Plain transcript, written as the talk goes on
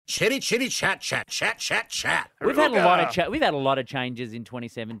Chitty, chitty, chat, chat, chat, chat, chat. We've had a lot of We've had a lot of changes in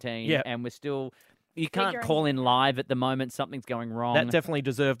 2017, Yep. and we're still. You can't call in live at the moment. Something's going wrong. That definitely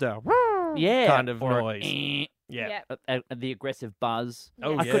deserved a kind of or noise. Yeah, the aggressive buzz.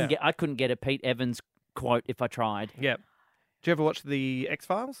 Oh, I couldn't get a Pete Evans quote if I tried. Yeah. Did you ever watch the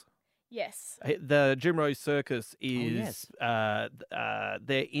X-Files? Yes. The Jim Rose Circus is they're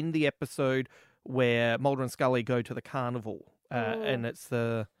in the episode where Mulder and Scully go to the carnival, and it's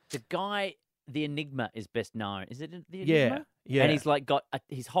the guy. The Enigma is best known. Is it the yeah Enigma? yeah, And he's like got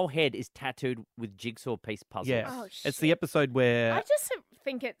his whole head is tattooed with jigsaw piece puzzles. yeah. Oh, shit. It's the episode where I just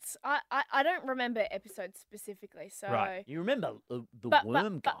think it's... I don't remember episodes specifically, so... Right. You remember the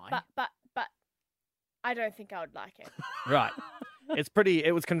worm guy? But I don't think I would like it. right. It's pretty.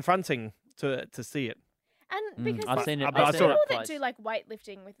 It was confronting to see it. And because I've seen it. there's I saw people it that close. do like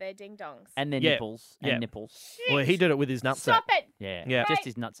weightlifting with their ding-dongs. And their Yeah, nipples. yeah. And nipples. Well, he did it with his nutsack. Stop it! Yeah. Yeah. Just Right.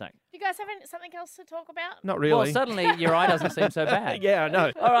 his nutsack. Do you guys have something else to talk about? Not really. Well, suddenly your eye doesn't seem so bad. yeah, I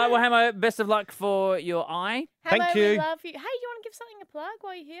know. All right, well, Hamo, best of luck for your eye. Thank Hello, you. we love you. Hey, you want to give something a plug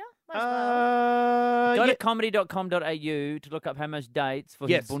while you're here? Might as well. Go Yeah. to comedy.com.au to look up Hamo's dates for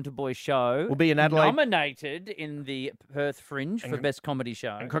Yes. his Bunta Boy show. We'll be in Adelaide. Nominated in the Perth Fringe for Best Comedy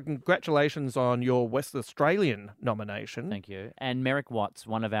Show. And congratulations on your West Australian nomination. Thank you. And Merrick Watts,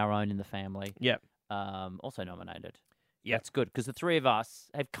 one of our own in the family, Yeah. also nominated. Yeah. That's good because the three of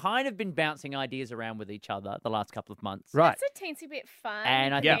us have kind of been bouncing ideas around with each other the last couple of months. Right. It's a teensy bit fun.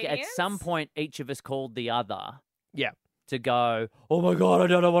 And I think at Canadians. some point each of us called the other Yeah. to go, oh my God, I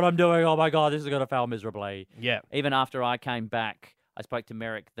don't know what I'm doing. Oh my God, this is going to fail miserably. Yeah. Even after I came back, I spoke to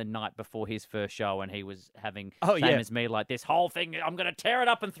Merrick the night before his first show and he was having, Oh, same yeah. as me, like this whole thing, I'm going to tear it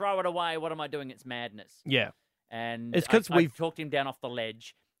up and throw it away. What am I doing? It's madness. Yeah. And It's 'cause I we've- talked him down off the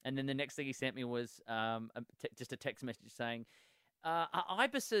ledge. And then the next thing he sent me was just a text message saying, are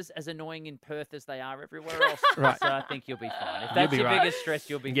ibises as annoying in Perth as they are everywhere else? Right. So I think you'll be fine. If that's be your right. biggest stress,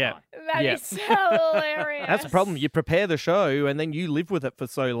 you'll be Yeah. fine. That Yeah. is so hilarious. That's the problem. You prepare the show and then you live with it for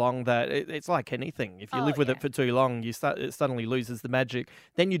so long that it's like anything. If you Oh, live with yeah. it for too long, it suddenly loses the magic.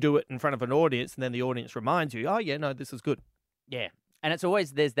 Then you do it in front of an audience and then the audience reminds you, oh, yeah, no, this is good. Yeah. And it's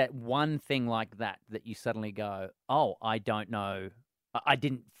always, there's that one thing like that you suddenly go, oh, I don't know. I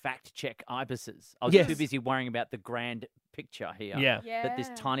didn't fact check ibises. I was Yes. too busy worrying about the grand picture here. Yeah. That this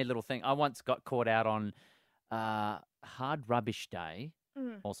tiny little thing. I once got caught out on Hard Rubbish Day,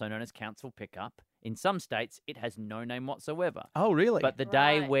 also known as Council Pickup. In some states, it has no name whatsoever. Oh, really? But the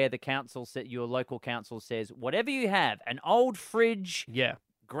day Right. where the council, your local council says, whatever you have, an old fridge, yeah.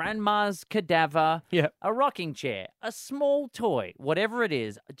 grandma's cadaver, Yeah. a rocking chair, a small toy, whatever it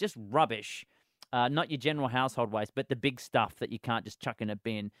is, just rubbish. Not your general household waste, but the big stuff that you can't just chuck in a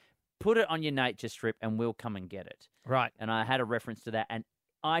bin. Put it on your nature strip and we'll come and get it. Right. And I had a reference to that. And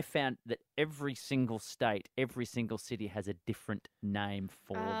I found that every single state, every single city has a different name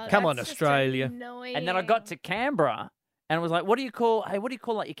for that. Come on, That's just Australia. annoying. And then I got to Canberra and I was like, what do you call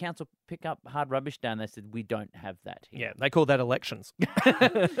like your council pick up hard rubbish day? And they said, we don't have that here. Yeah, they call that elections. Here's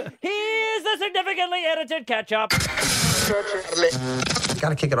the significantly edited catch-up. You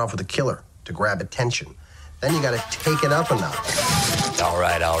gotta kick it off with a killer to grab attention. Then you gotta take it up a notch. All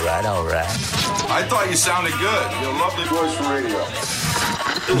right. I thought you sounded good. You're a lovely voice for radio.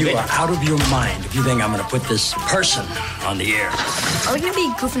 You are out of your mind if you think I'm going to put this person on the air. Are we going to be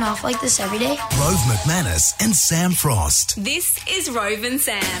goofing off like this every day? Rove McManus and Sam Frost. This is Rove and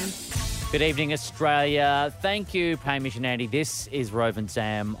Sam. Good evening, Australia. Thank you, Hamish and Andy. This is Rove and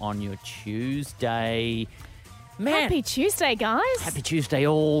Sam on your Tuesday. Man, Happy Tuesday, guys. happy Tuesday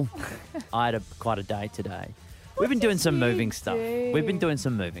all. I had quite a day today. We've been doing some moving stuff. We've been doing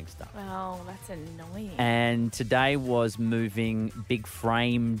some moving stuff. Oh, that's annoying. And today was moving big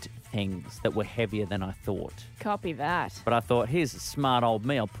framed things that were heavier than I thought. Copy that. But I thought, here's a smart old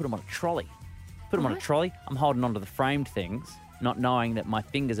me. I'll put them on a trolley. Put them on a trolley. I'm holding onto the framed things, not knowing that my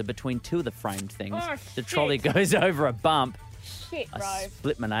fingers are between two of the framed things. Oh, the shit. trolley goes over a bump. Shit, I Rove.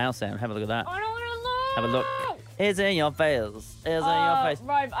 split my nail, Sam. Have a look at that. I don't want to look. Have a look. It's in your face. It's in your face.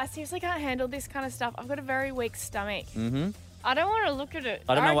 Rove, I seriously can't handle this kind of stuff. I've got a very weak stomach. Mm-hmm. I don't want to look at it.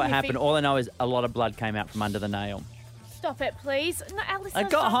 I don't know what reckon your happened. feet- All I know is a lot of blood came out from under the nail. Stop it, please. No, Alice, I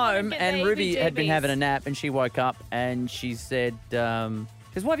got home and Ruby had been having a nap and she woke up and she said,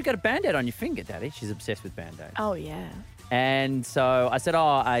 because why have you got a Band-Aid on your finger, Daddy? She's obsessed with Band-Aids. Oh, yeah. And so I said,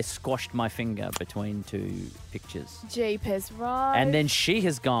 I squashed my finger between two pictures. Jeepers, Rove. And then she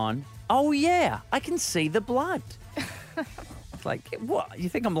has gone, oh, yeah, I can see the blood. Like, what? You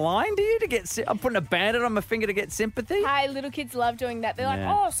think I'm lying to you to get... I'm putting a Band-Aid on my finger to get sympathy? Hey, little kids love doing that. They're like,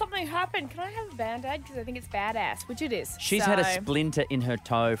 Yeah. oh, something happened. Can I have a Band-Aid? Because I think it's badass, which it is. She's had a splinter in her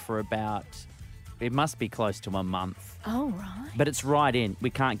toe for about... It must be close to a month. Oh, right. But it's right in. We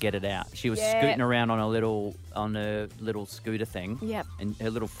can't get it out. She was scooting around on a little scooter thing. Yep. And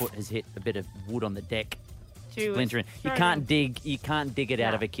her little foot has hit a bit of wood on the deck. She was Splintering. You can't dig it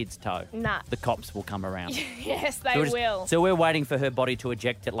out of a kid's toe. Nah. The cops will come around. Yes, they will. So we're waiting for her body to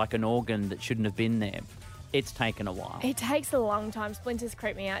eject it like an organ that shouldn't have been there. It's taken a while. It takes a long time. Splinters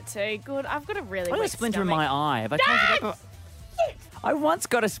creep me out too. Good. I've got a really I got a weak splinter in stomach. my eye. Have I told you that? I once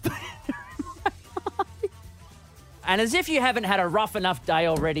got a splinter in my eye. And as if you haven't had a rough enough day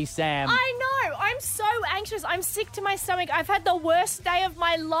already, Sam. I know. I'm so anxious. I'm sick to my stomach. I've had the worst day of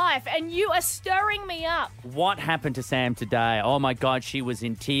my life, and you are stirring me up. What happened to Sam today? Oh, my God, she was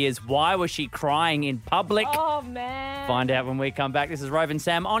in tears. Why was she crying in public? Oh, man. Find out when we come back. This is Rove and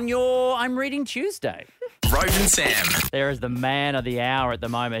Sam on your I'm Reading Tuesday. Rove and Sam. There is the man of the hour at the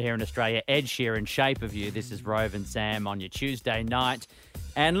moment here in Australia, Ed Sheeran, Shape of You. This is Rove and Sam on your Tuesday night.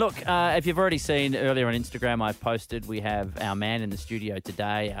 And look, if you've already seen earlier on Instagram, I've posted we have our man in the studio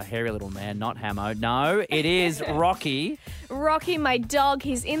today, our hairy little man, not Hamo. No, it is Rocky. Rocky, my dog,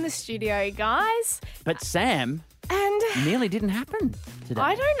 he's in the studio, guys. But Sam And nearly didn't happen today.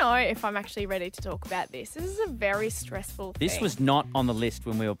 I don't know if I'm actually ready to talk about this. This is a very stressful thing. This was not on the list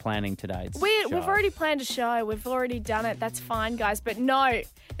when we were planning today's We've show. already planned a show. We've already done it. That's fine, guys. But no,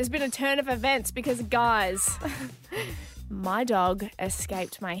 there's been a turn of events because, guys, my dog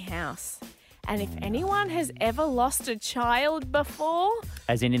escaped my house. And if anyone has ever lost a child before...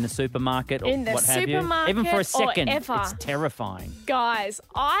 As in the supermarket or in the what have you? supermarket Even for a or second, ever. it's terrifying. Guys,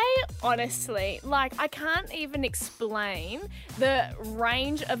 I honestly, I can't even explain the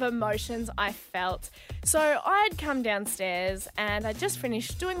range of emotions I felt. So I had come downstairs and I just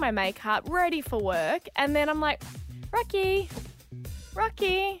finished doing my makeup, ready for work. And then I'm like, Rocky.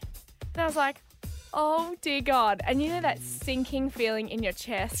 And I was like, oh, dear God. And you know that sinking feeling in your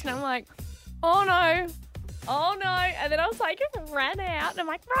chest? And I'm like, oh, no. And then I was like, ran out. And I'm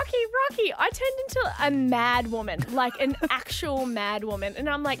like, Rocky. I turned into a mad woman, like an actual mad woman. And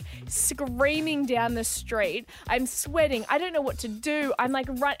I'm like screaming down the street. I'm sweating. I don't know what to do. I'm like,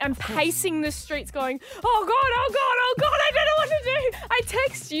 I'm pacing the streets going, oh, God. I don't know what to do. I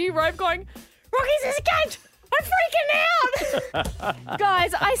text you, Rove, going, Rocky's escaped. I'm freaking out.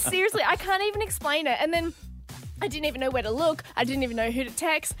 Guys, I can't even explain it. And then I didn't even know where to look. I didn't even know who to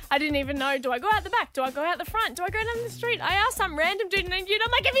text. I didn't even know, do I go out the back? Do I go out the front? Do I go down the street? I asked some random dude named you, and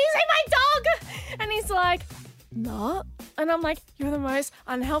I'm like, have you seen my dog? And he's like, no. And I'm like, you're the most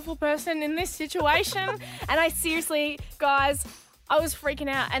unhelpful person in this situation. And I seriously, guys, I was freaking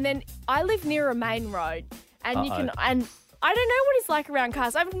out. And then I live near a main road. And you can, and I don't know what he's like around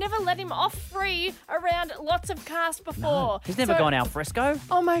cars. I've never let him off free around lots of cars before. No. He's never gone al fresco.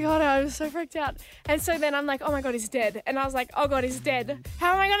 Oh my God, I was so freaked out. And so then I'm like, oh my God, he's dead. And I was like, oh God, he's dead.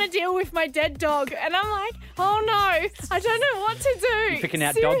 How am I going to deal with my dead dog? And I'm like, oh no, I don't know what to do. You're picking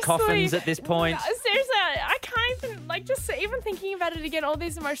out dog coffins at this point. Seriously, I can't even, just even thinking about it again, all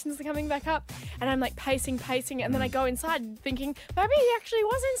these emotions are coming back up. And I'm like pacing. And then I go inside thinking, maybe he actually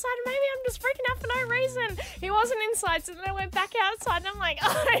was inside. And maybe I'm just freaking out for no reason. He wasn't inside. So then I went back outside and I'm like,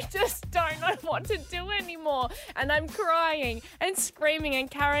 I just don't know what to do anymore. And I'm crying and screaming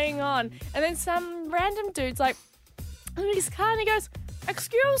and carrying on. And then some random dude's like, in his car and he goes,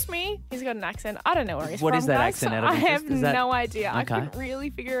 excuse me. He's got an accent. I don't know where he's from. What is that guys. accent out of I interest? have Is that... no idea. Okay. I couldn't really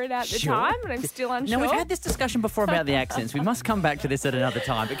figure it out at the Sure. time, and I'm still unsure. Now, we've had this discussion before about the accents. We must come back to this at another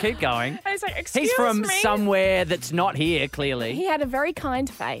time, but keep going. And he's like, excuse He's from me. somewhere that's not here, clearly. He had a very kind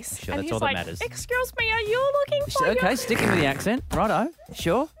face. Sure, and that's he's all that like, matters. excuse me, are you looking for Okay, sticking with the accent. Righto.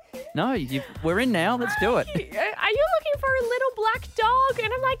 Sure. No, we're in now. Let's do it. Are you looking for a little black dog?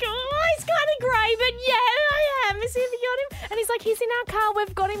 And I'm like, oh, he's kind of grey, but yeah, I am. Has he got him? And he's like, he's in our car.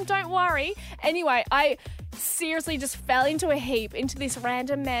 We've got him. Don't worry. Anyway, I seriously just fell into a heap into this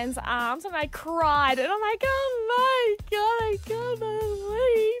random man's arms and I cried. And I'm like, oh my God, I can't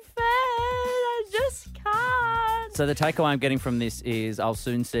believe it. I just can't. So the takeaway I'm getting from this is I'll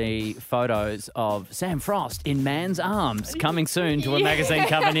soon see photos of Sam Frost in man's arms coming soon to a magazine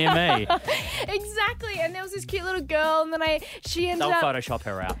cover near me. Exactly. And there was this cute little girl and then she ended They'll up... Photoshop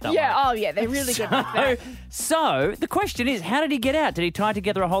her out. Don't Yeah, worry. oh yeah, they're really good like that. So the question is, how did he get out? Did he tie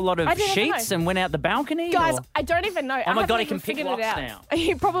together a whole lot of I don't sheets know. and went out the balcony? Guys, or- I don't even know. Oh my I God, he haven't can even pick figured it locks out. now.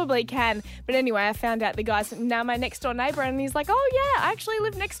 He probably can. But anyway, I found out the guy's now my next door neighbour and he's like, oh yeah, I actually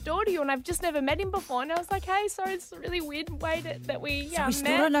live next door to you and I've just never met him before. And I was like, hey, so it's a really weird way that we So we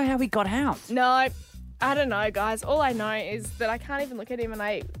still met. don't know how he got out. No, I don't know, guys. All I know is that I can't even look at him, and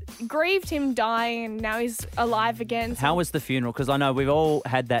I grieved him dying, and now he's alive again. So How was the funeral? Because I know we've all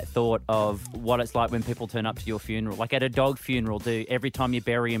had that thought of what it's like when people turn up to your funeral. Like at a dog funeral, every time you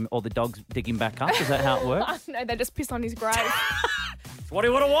bury him, all the dogs dig him back up? Is that how it works? No, they just piss on his grave. It's what he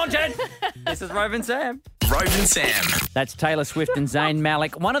would have wanted. This is Rove and Sam. Rove and Sam. That's Taylor Swift and Zayn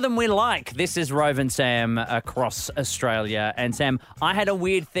Malik. One of them we like. This is Rove and Sam across Australia. And Sam, I had a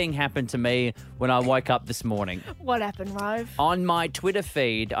weird thing happen to me when I woke up this morning. What happened, Rove? On my Twitter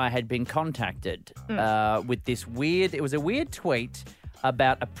feed, I had been contacted with this it was a weird tweet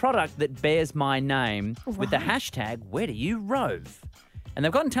about a product that bears my name with the hashtag, where do you rove? And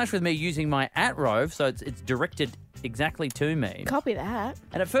they've got in touch with me using my @Rove, so it's directed exactly to me. Copy that.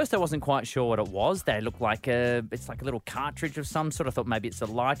 And at first I wasn't quite sure what it was. They look like it's like a little cartridge of some sort. I thought maybe it's a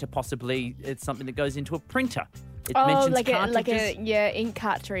lighter, possibly it's something that goes into a printer. It mentions cartridges. ink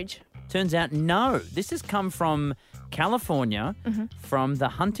cartridge. Turns out, no. This has come from California, from the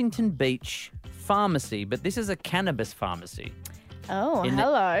Huntington Beach pharmacy, but this is a cannabis pharmacy. Oh,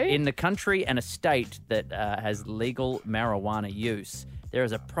 hello. In the country and a state that has legal marijuana use, there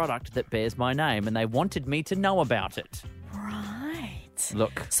is a product that bears my name, and they wanted me to know about it. Right.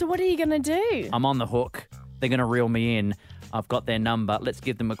 Look. So what are you going to do? I'm on the hook. They're going to reel me in. I've got their number. Let's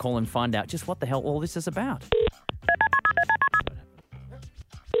give them a call and find out just what the hell all this is about.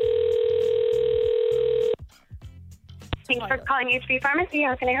 Thanks for calling HB Pharmacy.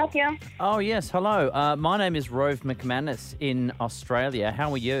 How can I help you? Oh, yes. Hello. My name is Rove McManus in Australia.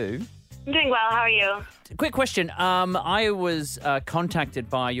 How are you? I'm doing well. How are you? Quick question. I was contacted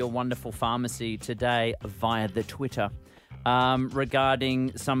by your wonderful pharmacy today via the Twitter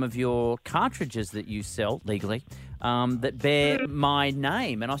regarding some of your cartridges that you sell legally that bear my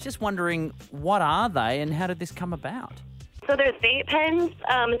name. And I was just wondering, what are they and how did this come about? So there's vape pens.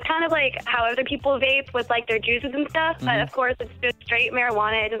 It's kind of like how other people vape with like their juices and stuff. But of course, it's just straight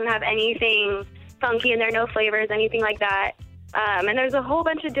marijuana. It doesn't have anything funky in there, no flavors, anything like that. And there's a whole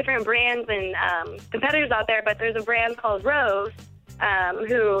bunch of different brands and competitors out there, but there's a brand called Rove,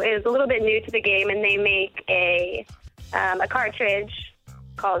 who is a little bit new to the game, and they make a cartridge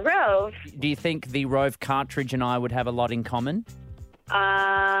called Rove. Do you think the Rove cartridge and I would have a lot in common?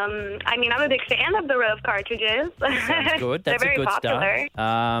 I mean, I'm a big fan of the Rove cartridges. Sounds good. That's they're very a good popular.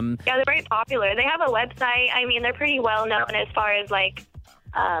 start. Yeah, they're very popular. They have a website. I mean, they're pretty well known as far as like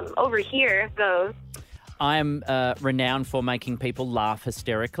over here goes. I'm renowned for making people laugh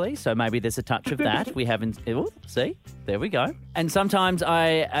hysterically, so maybe there's a touch of that. We haven't... Oh, see? There we go. And sometimes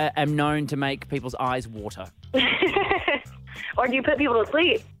I am known to make people's eyes water. Or do you put people to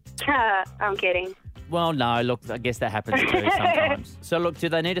sleep? I'm kidding. Well, no, look, I guess that happens too sometimes. So, look, do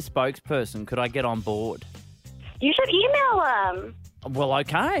they need a spokesperson? Could I get on board? You should email them. Well,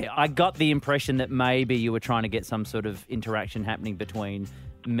 okay. I got the impression that maybe you were trying to get some sort of interaction happening between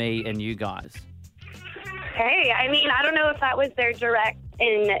me and you guys. Hey, I mean, I don't know if that was their direct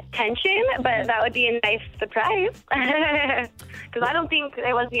intention, but that would be a nice surprise. Because I don't think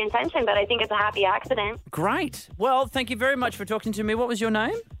it was the intention, but I think it's a happy accident. Great. Well, thank you very much for talking to me. What was your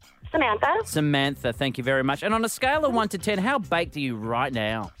name? Samantha. Samantha, thank you very much. And on a scale of 1 to 10, how baked are you right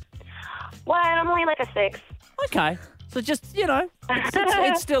now? Well, I'm only like a 6. Okay. So just,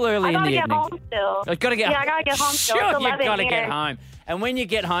 it's still early in the evening. I gotta get home still. I've got to get I gotta get home still. Sure, It's you've got to here. get home. And when you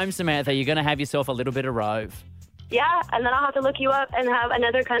get home, Samantha, you're going to have yourself a little bit of Rove. Yeah, and then I'll have to look you up and have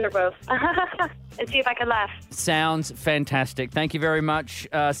another kind of Rove and see if I can laugh. Sounds fantastic. Thank you very much,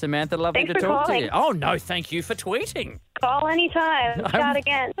 Samantha. Lovely Thanks to for talk calling. to you. Oh, no, thank you for tweeting. Call anytime. Chat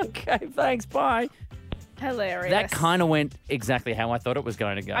again. Okay, thanks. Bye. Hilarious. That kind of went exactly how I thought it was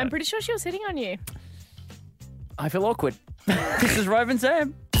going to go. I'm pretty sure she was hitting on you. I feel awkward. This is Rove and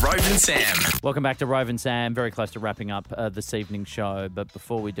Sam. Rove and Sam. Welcome back to Rove and Sam. Very close to wrapping up this evening's show. But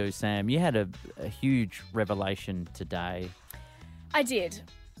before we do, Sam, you had a huge revelation today. I did.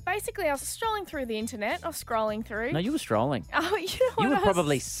 Basically, I was strolling through the internet. I was scrolling through. No, you were strolling. Oh, you know what? You were I was-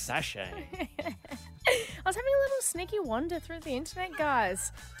 probably sashaying. I was having a little sneaky wander through the internet,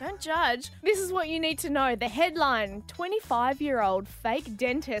 guys. Don't judge. This is what you need to know. The headline, 25-year-old fake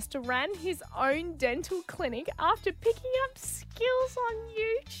dentist ran his own dental clinic after picking up skills on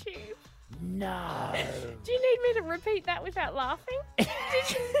YouTube. No. Do you need me to repeat that without laughing?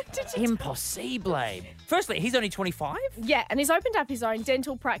 Did you Impossible. Firstly, he's only 25? Yeah, and he's opened up his own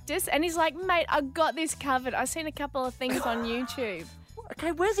dental practice and he's like, mate, I got this covered. I've seen a couple of things on YouTube.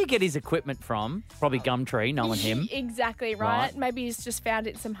 Okay, where's he get his equipment from? Probably Gumtree, knowing him. Exactly right. Right. Maybe he's just found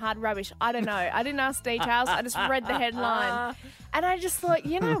it in some hard rubbish. I don't know. I didn't ask details. I just read the headline. And I just thought,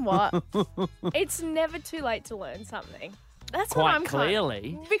 you know what? It's never too late to learn something. That's Quite what I'm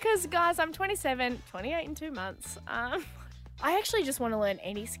clearly. Because, guys, I'm 27, 28 in 2 months. I actually just want to learn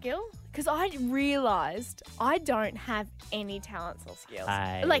any skill because I realised I don't have any talents or skills.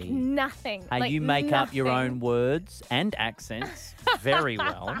 Hey. Like nothing. Hey, like you make up your nothing. own words and accents very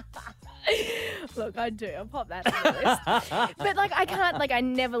well. Look, I do. I'll pop that on the list. But, like, I can't, like, I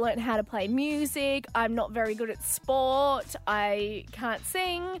never learned how to play music. I'm not very good at sport. I can't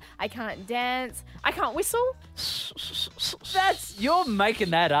sing. I can't dance. I can't whistle. You're making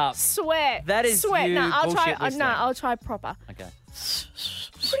that up. Swear. That is Swear. you No, I'll try. bullshit No, whistling. I'll try proper. Okay.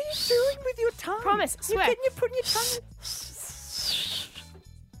 What are you doing with your tongue? Promise. Swear. You're putting your tongue...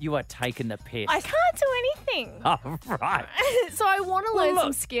 You are taking the piss. I can't do anything. Oh, right. So I want to Well, learn look.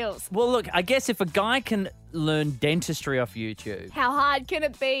 some skills. Well, look, I guess if a guy can learn dentistry off YouTube, How hard can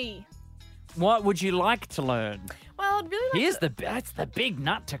it be? what would you like to learn? Well, I'd really like That's the big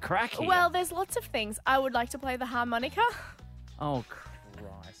nut to crack here. Well, there's lots of things. I would like to play the harmonica. Oh,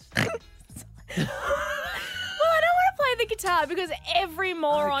 Christ. Well, I don't want to play the guitar because every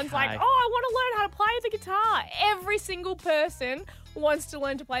moron's like, Okay. oh, I want to learn how to play the guitar. Every single person wants to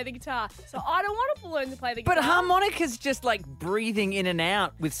learn to play the guitar. So I don't want to learn to play the guitar. But harmonica's just like breathing in and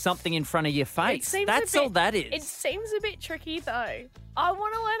out with something in front of your It face. seems That's a bit, all that is. It seems a bit tricky, though. I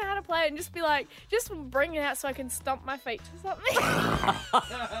want to learn how to play it and just be like, just bring it out so I can stomp my feet to something.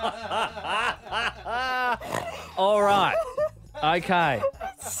 All right. Okay.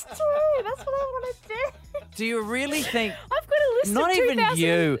 It's true. That's what I want to do. Do you really think... I've got a list Not of even 2,000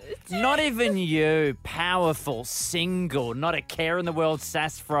 you, not even you, powerful, single, not a care in the world,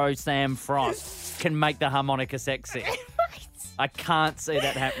 Sassfro Sam Frost, can make the harmonica sexy. I can't see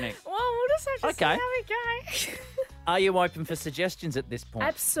that happening. Well, we'll just have to Okay. see how it goes. Are you open for suggestions at this point?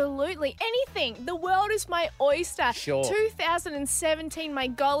 Absolutely. Anything. The world is my oyster. Sure. 2017, my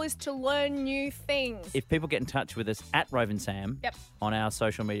goal is to learn new things. If people get in touch with us at Rove and Sam Yep. on our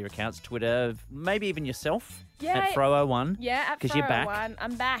social media accounts, Twitter, maybe even yourself Yeah. at Fro01. Yeah, at 'cause you're back Fro01.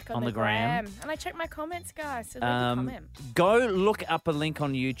 I'm back on the gram. And I check my comments, guys, so they can comment. Go look up a link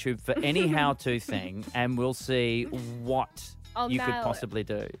on YouTube for any how-to thing, and we'll see what I'll you could nail it. possibly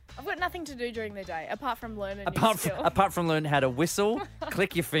do. I've got nothing to do during the day apart from learn a new Apart skill. from learn how to whistle,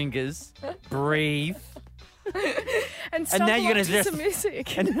 click your fingers, breathe, and stop now you're gonna to just- some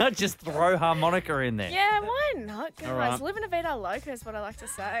music. and not just throw harmonica in there. Yeah, why not, guys? All right. Live in a vida loca is what I like to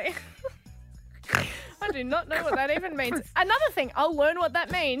say. I do not know what that even means. Another thing, I'll learn what that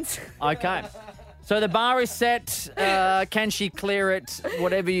means. Okay. So the bar is set. Can she clear it?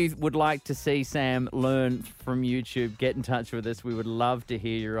 Whatever you would like to see Sam learn from YouTube, get in touch with us. We would love to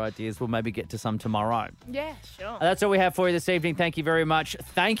hear your ideas. We'll maybe get to some tomorrow. Yeah, sure. That's all we have for you this evening. Thank you very much.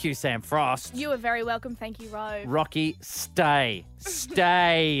 Thank you, Sam Frost. You are very welcome. Thank you, Rove. Rocky, stay.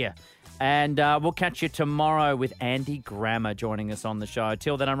 Stay. And we'll catch you tomorrow with Andy Grammer joining us on the show.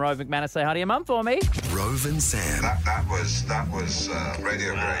 Till then, I'm Rove McManus. Say hi to your mum for me. Rove and Sam. That was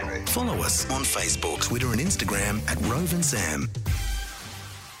radio gravy. Follow us on Facebook, Twitter and Instagram at Rove and Sam.